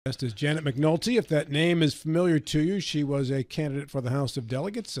Guest is Janet McNulty. If that name is familiar to you, she was a candidate for the House of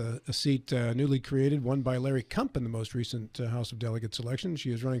Delegates, a seat newly created, won by Larry Kump in the most recent House of Delegates election.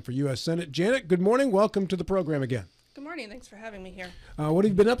 She is running for U.S. Senate. Janet, good morning. Welcome to the program again. Good morning. Thanks for having me here. What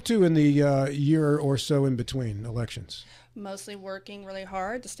have you been up to in the year or so in between elections? Mostly working really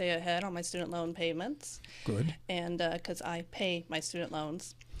hard to stay ahead on my student loan payments. Good. And because I pay my student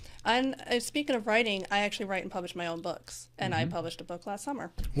loans. And speaking of writing, I actually write and publish my own books. And I published a book last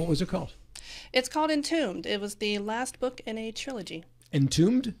summer. What was it called? It's called Entombed. It was the last book in a trilogy.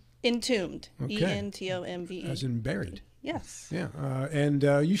 Entombed? Entombed. Okay. E-N-T-O-M-B-E. As in buried. Yes. Yeah. And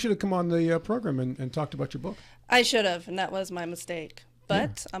you should have come on the program and talked about your book. I should have, and that was my mistake.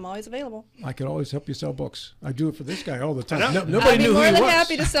 But I'm always available. I could always help you sell books. I do it for this guy all the time. I'd Nobody be knew who more he than was.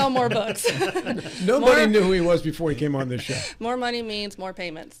 happy to sell more books. Nobody knew who he was before he came on this show. More money means more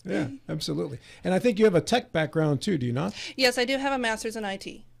payments. Yeah, absolutely. And I think you have a tech background too, do you not? Yes, I do have a master's in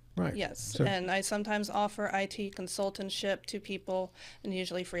IT. Right. Yes, So and I sometimes offer IT consultantship to people, and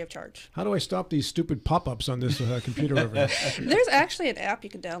usually free of charge. how do I stop these stupid pop-ups on this computer over here? There's actually an app you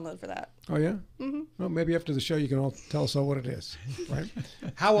can download for that. Oh, yeah? Mm-hmm. Well, maybe after the show you can all tell us all what it is, right?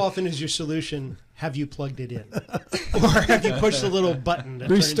 How often is your solution, have you plugged it in? Or have you pushed the little button that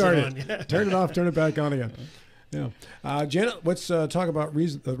Restart turns it. it on? Turn it off, turn it back on again. Yeah. Janet, let's talk about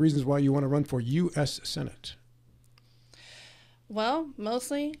the reasons why you want to run for U.S. Senate. Well,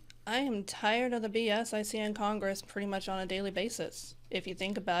 mostly, I am tired of the BS I see in Congress pretty much on a daily basis. If you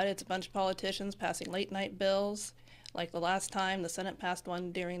think about it, it's a bunch of politicians passing late-night bills, like the last time the Senate passed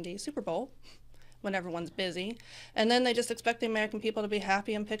one during the Super Bowl, when everyone's busy, and then they just expect the American people to be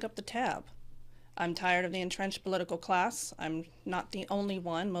happy and pick up the tab. I'm tired of the entrenched political class. I'm not the only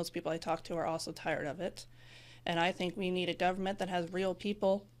one. Most people I talk to are also tired of it. And I think we need a government that has real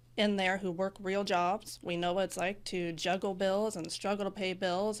people in there who work real jobs. We know what it's like to juggle bills and struggle to pay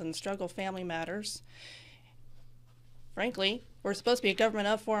bills and struggle family matters. Frankly, we're supposed to be a government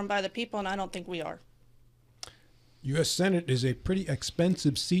of, for, and by the people, and I don't think we are. U.S. Senate is a pretty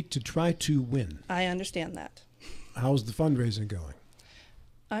expensive seat to try to win. I understand that. How's the fundraising going?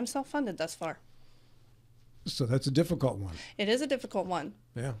 I'm self-funded thus far. So that's a difficult one. It is a difficult one.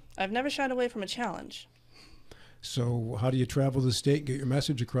 Yeah. I've never shied away from a challenge. So how do you travel the state, get your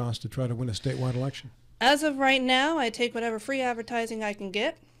message across to try to win a statewide election? As of right now, I take whatever free advertising I can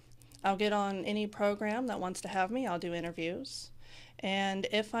get. I'll get on any program that wants to have me. I'll do interviews. And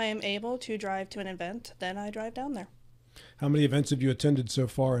if I am able to drive to an event, then I drive down there. How many events have you attended so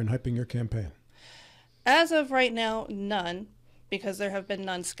far in hyping your campaign? As of right now, none, because there have been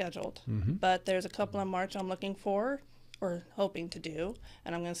none scheduled. But there's a couple in March I'm looking for or hoping to do,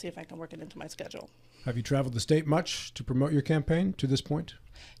 and I'm going to see if I can work it into my schedule. Have you traveled the state much to promote your campaign to this point?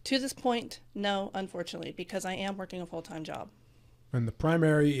 To this point, no, unfortunately, because I am working a full-time job. And the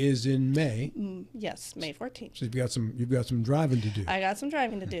primary is in May. Yes, May 14th. So you've got some driving to do. I got some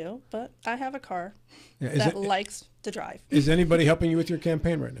driving to do, but I have a car Yeah, that likes to drive. Is anybody helping you with your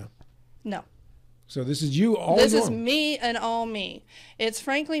campaign right now? No. So this is you all This along. is me and all me. It's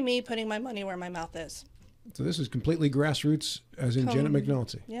frankly me putting my money where my mouth is. So this is completely grassroots, as in Janet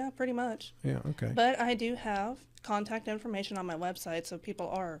McNulty. Yeah, pretty much. Yeah, okay. But I do have contact information on my website, so people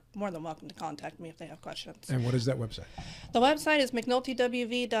are more than welcome to contact me if they have questions. And what is that website? The website is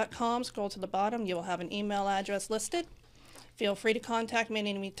McNultyWV.com. Scroll to the bottom. You will have an email address listed. Feel free to contact me at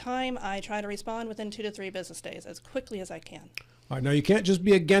any time. I try to respond within 2 to 3 business days as quickly as I can. All right, now you can't just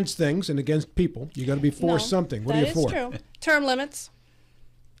be against things and against people. You got to be for something. What are you for? That is true. Term limits.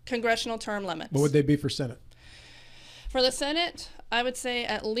 Congressional term limits. What would they be for Senate? For the Senate, I would say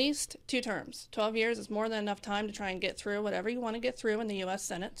at least 2 terms. 12 years is more than enough time to try and get through whatever you want to get through in the U.S.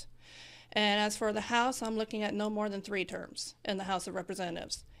 Senate. And as for the House, I'm looking at no more than 3 terms in the House of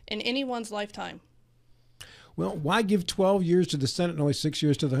Representatives in anyone's lifetime. Well, why give 12 years to the Senate and only 6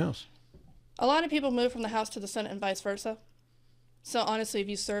 years to the House? A lot of people move from the House to the Senate and vice versa. So honestly, if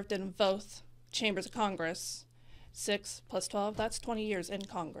you served in both chambers of Congress, 6 plus 12, that's 20 years in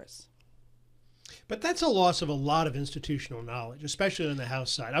Congress. But that's a loss of a lot of institutional knowledge, especially on the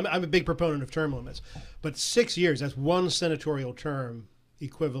House side. I'm a big proponent of term limits, but 6 years, that's one senatorial term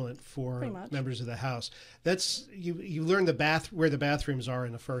equivalent for members of the House. That's you learn where the bathrooms are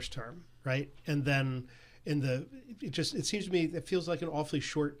in the first term, right? And then it seems to me it feels like an awfully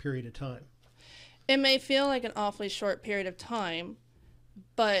short period of time. It may feel like an awfully short period of time,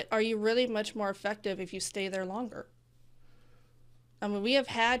 but are you really much more effective if you stay there longer? I mean, we have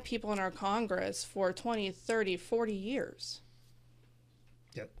had people in our Congress for 20, 30, 40 years.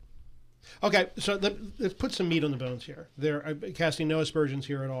 Yep. Okay, so let's put some meat on the bones here. I'm casting no aspersions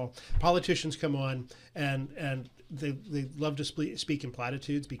here at all. Politicians come on and they love to speak in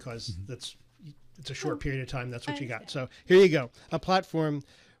platitudes because it's a short period of time. That's what you got. So here you go. A platform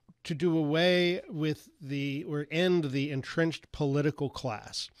to do away with or end the entrenched political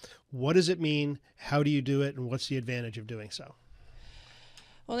class. What does it mean? How do you do it? And what's the advantage of doing so?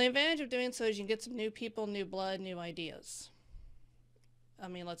 Well, the advantage of doing so is you can get some new people, new blood, new ideas. I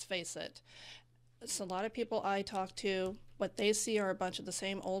mean, let's face it. It's a lot of people I talk to, what they see are a bunch of the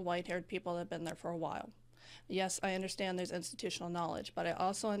same old white-haired people that have been there for a while. Yes, I understand there's institutional knowledge, but I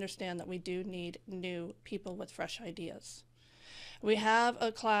also understand that we do need new people with fresh ideas. We have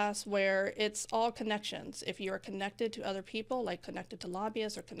a class where it's all connections. If you are connected to other people, like connected to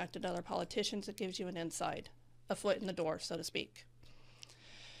lobbyists or connected to other politicians, it gives you an inside, a foot in the door, so to speak.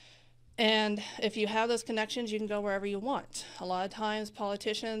 And if you have those connections, you can go wherever you want. A lot of times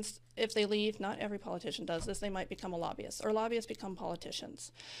politicians, if they leave, not every politician does this, they might become a lobbyist, or lobbyists become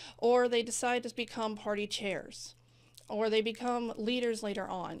politicians, or they decide to become party chairs, or they become leaders later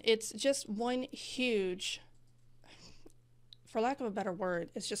on. It's just one huge, for lack of a better word,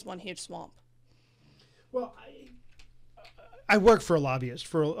 it's just one huge swamp. Well, I worked for a lobbyist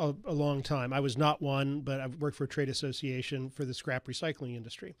for a long time. I was not one, but I've worked for a trade association for the scrap recycling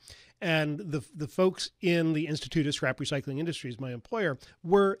industry. And the folks in the Institute of Scrap Recycling Industries, my employer,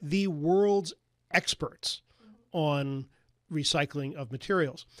 were the world's experts on recycling of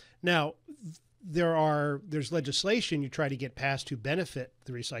materials. Now, there's legislation you try to get passed to benefit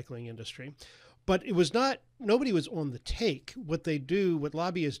the recycling industry, but nobody was on the take. What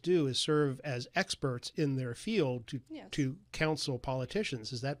lobbyists do is serve as experts in their field to counsel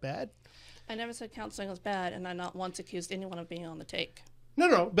politicians. Is that bad? I never said counseling was bad, and I not once accused anyone of being on the take.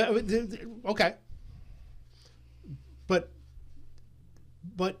 No, but okay. But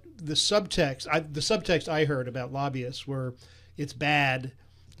the subtext I heard about lobbyists were it's bad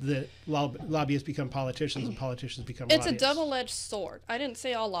that lobbyists become politicians and politicians become lobbyists. It's a double-edged sword. I didn't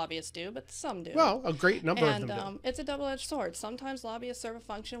say all lobbyists do, but some do. Well, a great number of them do. It's a double-edged sword. Sometimes lobbyists serve a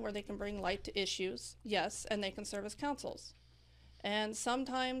function where they can bring light to issues, yes, and they can serve as counsels. And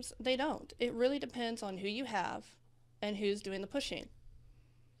sometimes they don't. It really depends on who you have and who's doing the pushing.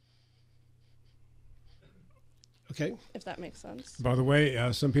 Okay. If that makes sense. By the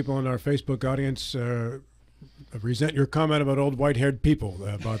way, some people in our Facebook audience resent your comment about old white-haired people,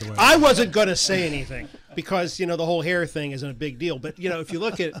 by the way. I wasn't going to say anything because, the whole hair thing isn't a big deal. But, if you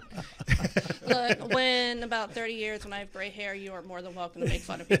look at... Look, when about 30 years, when I have gray hair, you are more than welcome to make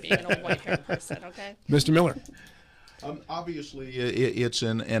fun of me being an old white-haired person, okay? Mr. Miller. Obviously, it's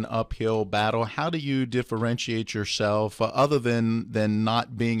an uphill battle. How do you differentiate yourself, other than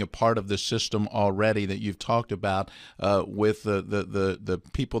not being a part of the system already that you've talked about, with the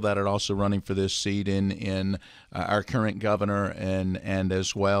people that are also running for this seat in our current governor and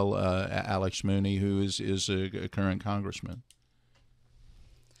as well Alex Mooney, who is a current congressman?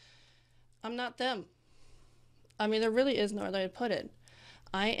 I'm not them. I mean, there really is no other way to put it.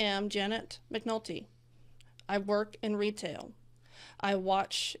 I am Janet McNulty. I work in retail. I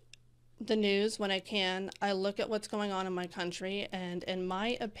watch the news when I can. I look at what's going on in my country, and in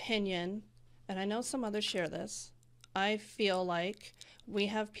my opinion, and I know some others share this, I feel like we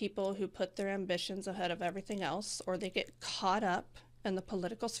have people who put their ambitions ahead of everything else, or they get caught up in the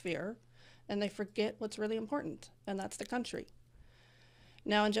political sphere, and they forget what's really important, and that's the country.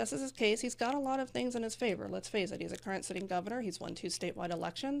 Now, in Justice's case, he's got a lot of things in his favor. Let's face it, he's a current sitting governor. He's won 2 statewide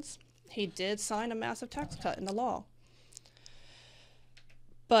elections. He did sign a massive tax cut into law.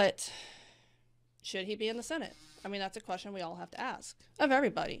 But should he be in the Senate? I mean, that's a question we all have to ask of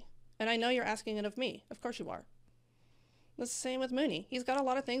everybody. And I know you're asking it of me. Of course you are. It's the same with Mooney. He's got a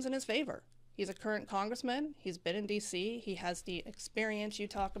lot of things in his favor. He's a current congressman. He's been in D.C. He has the experience you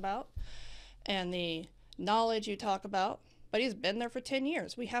talk about and the knowledge you talk about. But he's been there for 10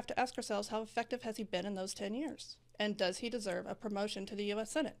 years. We have to ask ourselves, how effective has he been in those 10 years? And does he deserve a promotion to the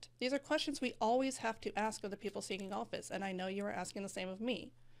U.S. Senate? These are questions we always have to ask of the people seeking office, and I know you are asking the same of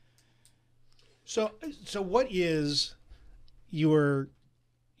me. So what is your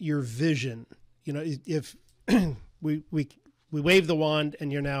vision? If we wave the wand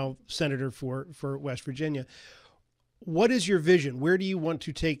and you're now senator for West Virginia, what is your vision? Where do you want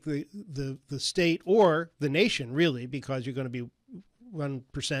to take the state or the nation, really, because you're going to be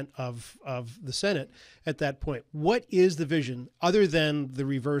 1% of the Senate at that point? What is the vision other than the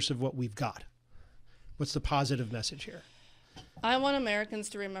reverse of what we've got? What's the positive message here? I want Americans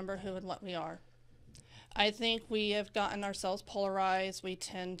to remember who and what we are. I think we have gotten ourselves polarized. We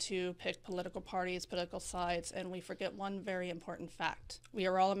tend to pick political parties, political sides, and we forget one very important fact. We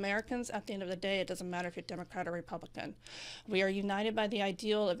are all Americans. At the end of the day, it doesn't matter if you're Democrat or Republican. We are united by the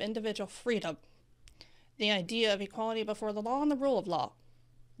ideal of individual freedom. the idea of equality before the law and the rule of law.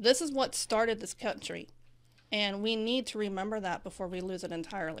 This is what started this country, and we need to remember that before we lose it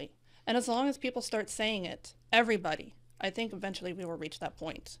entirely. And as long as people start saying it, everybody, I think eventually we will reach that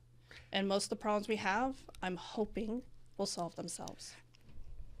point. And most of the problems we have, I'm hoping, will solve themselves.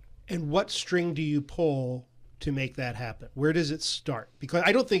 And what string do you pull to make that happen? Where does it start? Because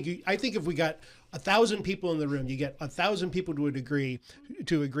I think if we got 1,000 people in the room, you get 1,000 people to agree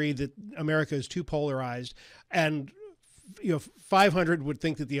that America is too polarized, and 500 would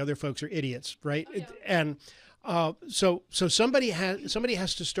think that the other folks are idiots, right? Oh, yeah. And so somebody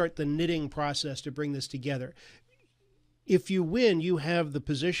has to start the knitting process to bring this together. If you win, you have the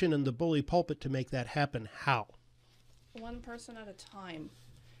position and the bully pulpit to make that happen. How? One person at a time.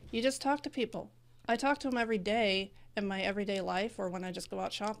 You just talk to people. I talk to them every day in my everyday life or when I just go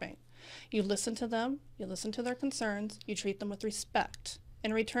out shopping. You listen to them, you listen to their concerns, you treat them with respect.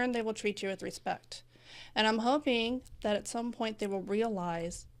 In return, they will treat you with respect. And I'm hoping that at some point they will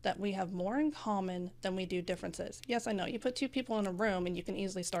realize that we have more in common than we do differences. Yes, I know, you put two people in a room and you can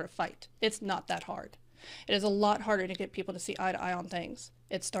easily start a fight. It's not that hard. It is a lot harder to get people to see eye to eye on things.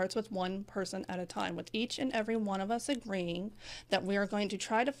 It starts with one person at a time, with each and every one of us agreeing that we are going to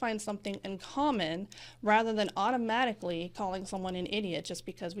try to find something in common rather than automatically calling someone an idiot just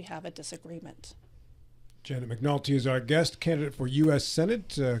because we have a disagreement. Janet McNulty is our guest, candidate for U.S.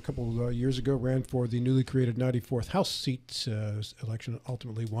 Senate. A couple of years ago, ran for the newly created 94th House seat. Election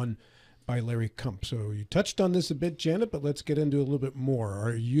ultimately won by Larry Kump. So you touched on this a bit, Janet, but let's get into a little bit more.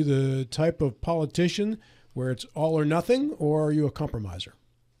 Are you the type of politician where it's all or nothing, or are you a compromiser?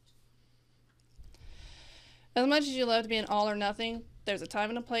 As much as you love to be an all or nothing, there's a time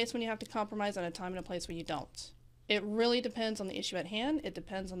and a place when you have to compromise and a time and a place when you don't. It really depends on the issue at hand. It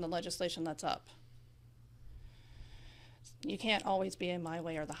depends on the legislation that's up. You can't always be a my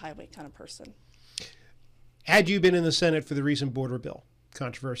way or the highway kind of person. Had you been in the Senate for the recent border bill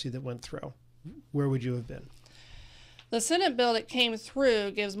controversy that went through, where would you have been? The Senate bill that came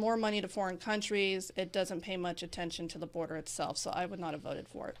through gives more money to foreign countries. It doesn't pay much attention to the border itself, so I would not have voted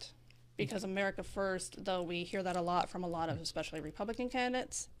for it. Because America First, though we hear that a lot from a lot of especially Republican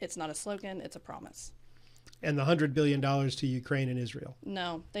candidates, it's not a slogan, it's a promise. And the $100 billion to Ukraine and Israel?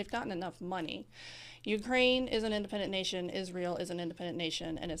 No, they've gotten enough money. Ukraine is an independent nation, Israel is an independent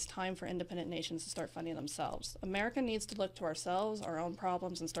nation, and it's time for independent nations to start funding themselves. America needs to look to ourselves, our own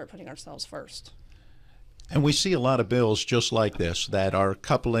problems, and start putting ourselves first. And we see a lot of bills just like this that are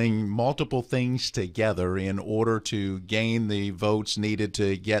coupling multiple things together in order to gain the votes needed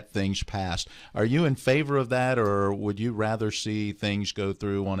to get things passed. Are you in favor of that, or would you rather see things go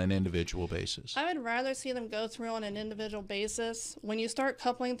through on an individual basis? I would rather see them go through on an individual basis. When you start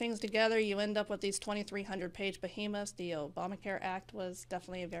coupling things together, you end up with these 2,300-page behemoths. The Obamacare Act was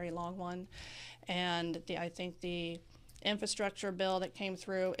definitely a very long one. And I think the infrastructure bill that came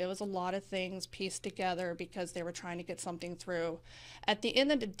through, it was a lot of things pieced together because they were trying to get something through. At the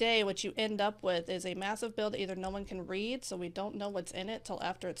end of the day, what you end up with is a massive bill that either no one can read, so we don't know what's in it till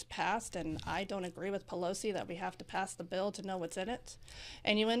after it's passed, and I don't agree with Pelosi that we have to pass the bill to know what's in it.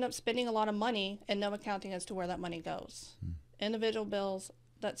 And you end up spending a lot of money and no accounting as to where that money goes. Individual bills,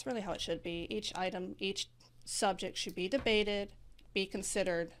 that's really how it should be. Each item, each subject should be debated, be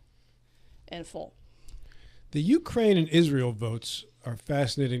considered in full. The Ukraine and Israel votes are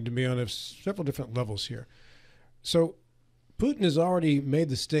fascinating to me on several different levels here. So Putin has already made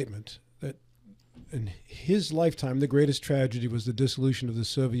the statement that in his lifetime, the greatest tragedy was the dissolution of the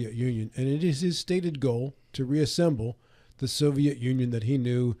Soviet Union, and it is his stated goal to reassemble the Soviet Union that he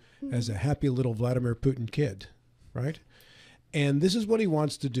knew as a happy little Vladimir Putin kid, right? And this is what he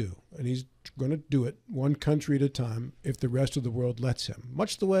wants to do, and he's going to do it one country at a time if the rest of the world lets him,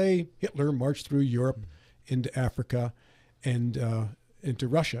 much the way Hitler marched through Europe into Africa and into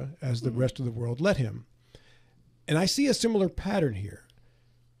Russia as the rest of the world let him. And I see a similar pattern here.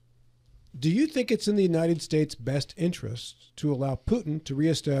 Do you think it's in the United States' best interest to allow Putin to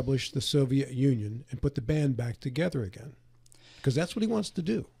reestablish the Soviet Union and put the band back together again? Because that's what he wants to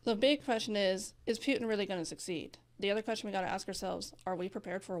do. The big question is Putin really going to succeed? The other question we got to ask ourselves, are we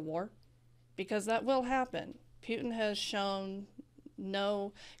prepared for a war? Because that will happen. Putin has shown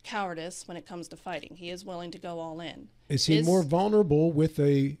no cowardice when it comes to fighting. He is willing to go all in. Is he more vulnerable with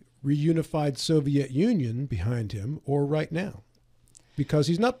a reunified Soviet Union behind him or right now? Because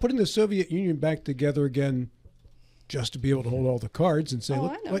he's not putting the Soviet Union back together again just to be able to hold all the cards and say,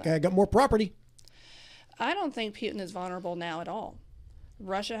 look, I got more property. I don't think Putin is vulnerable now at all.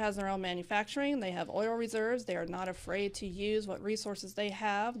 Russia has their own manufacturing. They have oil reserves. They are not afraid to use what resources they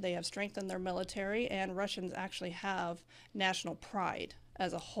have. They have strengthened their military, and Russians actually have national pride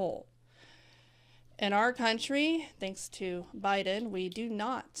as a whole. In our country, thanks to Biden, we do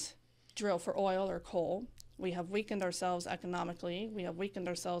not drill for oil or coal. We have weakened ourselves economically. We have weakened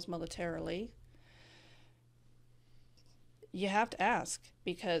ourselves militarily. You have to ask,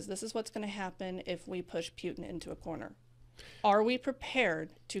 because this is what's going to happen if we push Putin into a corner. Are we prepared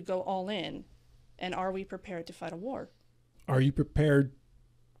to go all in, and are we prepared to fight a war? Are you prepared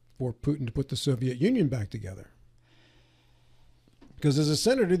for Putin to put the Soviet Union back together? Because as a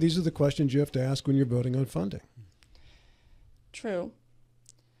senator, these are the questions you have to ask when you're voting on funding. True.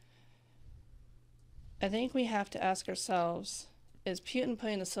 I think we have to ask ourselves, is Putin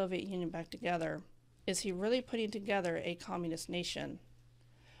putting the Soviet Union back together? Is he really putting together a communist nation?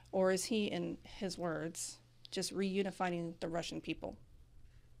 Or is he, in his words, just reunifying the Russian people?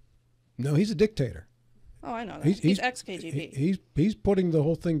 No, he's a dictator. Oh, I know that. He's ex-KGB. He's putting the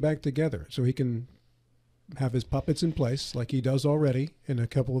whole thing back together so he can have his puppets in place like he does already in a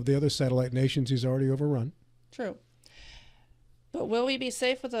couple of the other satellite nations he's already overrun. True. But will we be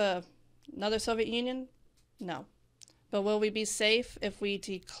safe with another Soviet Union? No. But will we be safe if we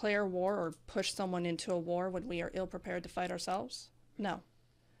declare war or push someone into a war when we are ill-prepared to fight ourselves? No.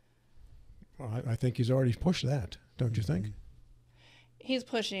 Well, I think he's already pushed that, don't you think? He's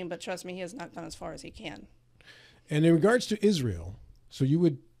pushing, but trust me, he has not gone as far as he can. And in regards to Israel, so you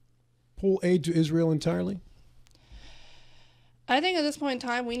would pull aid to Israel entirely? I think at this point in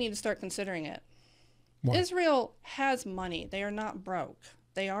time, we need to start considering it. Why? Israel has money. They are not broke.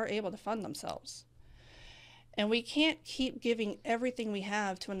 They are able to fund themselves. And we can't keep giving everything we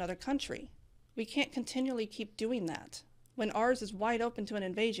have to another country. We can't continually keep doing that when ours is wide open to an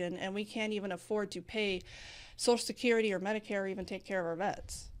invasion and we can't even afford to pay Social Security or Medicare or even take care of our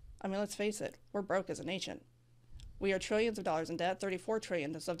vets. I mean, let's face it, we're broke as a nation. We are trillions of dollars in debt, $34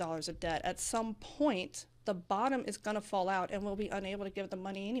 trillion of debt. At some point, the bottom is going to fall out and we'll be unable to give the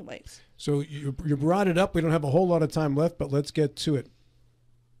money anyways. So you brought it up. We don't have a whole lot of time left, but let's get to it.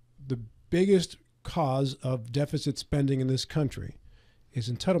 The biggest cause of deficit spending in this country is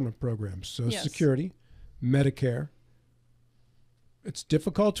entitlement programs, Social Security, Medicare. It's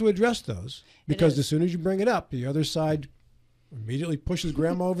difficult to address those because as soon as you bring it up, the other side immediately pushes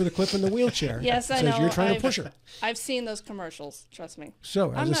grandma over the cliff in the wheelchair. Yes, I says know. You're trying to push her. I've seen those commercials, trust me.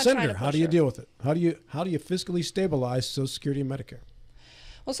 So as a senator, how do you deal with it? How do you fiscally stabilize Social Security and Medicare?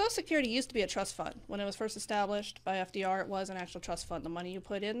 Well, Social Security used to be a trust fund. When it was first established by FDR, it was an actual trust fund. The money you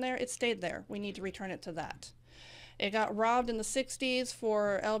put in there, it stayed there. We need to return it to that. It got robbed in the 60s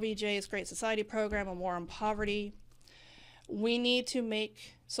for LBJ's Great Society program and War on Poverty. We need to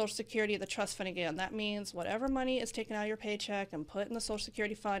make Social Security the trust fund again. That means whatever money is taken out of your paycheck and put in the Social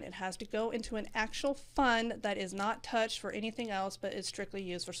Security fund, it has to go into an actual fund that is not touched for anything else but is strictly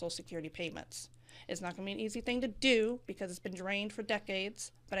used for Social Security payments. It's not going to be an easy thing to do because it's been drained for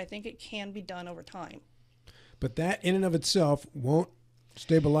decades, but I think it can be done over time. But that in and of itself won't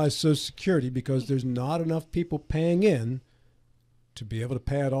stabilize Social Security because there's not enough people paying in to be able to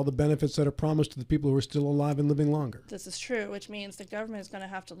pay out all the benefits that are promised to the people who are still alive and living longer. This is true, which means the government is going to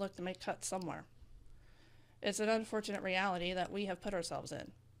have to look to make cuts somewhere. It's an unfortunate reality that we have put ourselves in.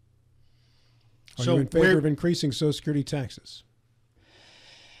 Are you in favor of increasing Social Security taxes?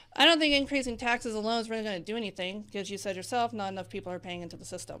 I don't think increasing taxes alone is really going to do anything because you said yourself, not enough people are paying into the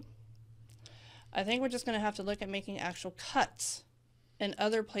system. I think we're just going to have to look at making actual cuts in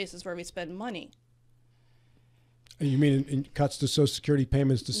other places where we spend money. You mean in cuts to Social Security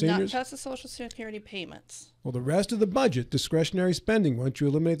payments to seniors? Not cuts to Social Security payments. Well, the rest of the budget, discretionary spending, once you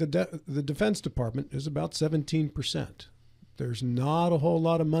eliminate the Defense Department, is about 17%. There's not a whole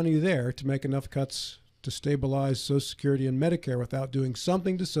lot of money there to make enough cuts to stabilize Social Security and Medicare without doing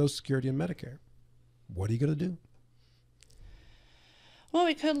something to Social Security and Medicare. What are you going to do? Well,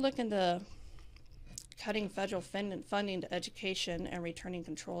 we could look into cutting federal funding to education and returning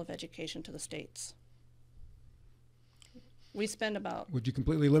control of education to the states. We spend about... Would you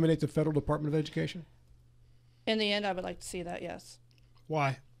completely eliminate the Federal Department of Education? In the end, I would like to see that, yes.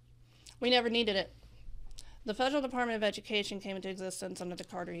 Why? We never needed it. The Federal Department of Education came into existence under the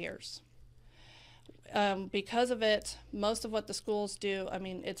Carter years. Because of it, most of what the schools do, I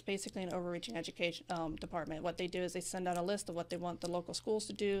mean, it's basically an overreaching education department. What they do is they send out a list of what they want the local schools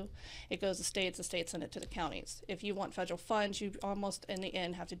to do. It goes to the states send it to the counties. If you want federal funds, you almost, in the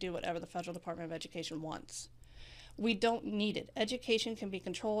end, have to do whatever the Federal Department of Education wants. We don't need it. Education can be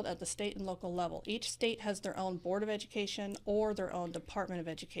controlled at the state and local level. Each state has their own Board of Education or their own Department of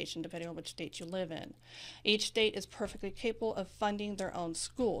Education, depending on which state you live in. Each state is perfectly capable of funding their own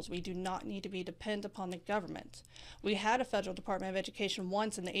schools. We do not need to be dependent upon the government. We had a Federal Department of Education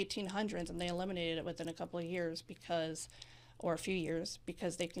once in the 1800s, and they eliminated it within a couple of years because, or a few years,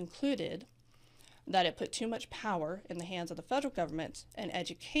 because they concluded that it put too much power in the hands of the federal government, and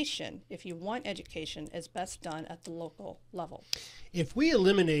education, if you want education, is best done at the local level. If we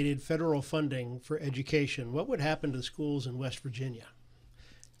eliminated federal funding for education, what would happen to the schools in West Virginia?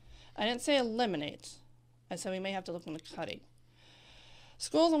 I didn't say eliminate. I said we may have to look into cutting.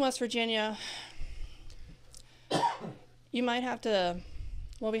 Schools in West Virginia, you might have to,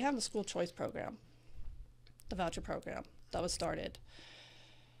 well, we have the school choice program, the voucher program that was started.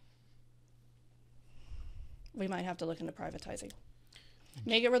 We might have to look into privatizing.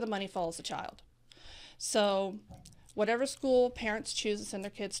 Make it where the money follows the child. So whatever school parents choose to send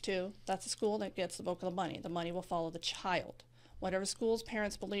their kids to, that's the school that gets the bulk of the money. The money will follow the child. Whatever schools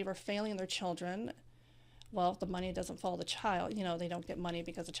parents believe are failing their children, well, if the money doesn't follow the child, you know, they don't get money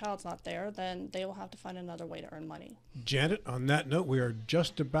because the child's not there, then they will have to find another way to earn money. Janet, on that note, we are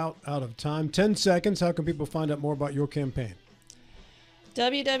just about out of time. 10 seconds. How can people find out more about your campaign?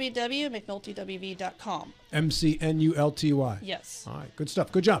 www.mcnultywv.com. McNulty. Yes. All right. Good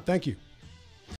stuff. Good job. Thank you.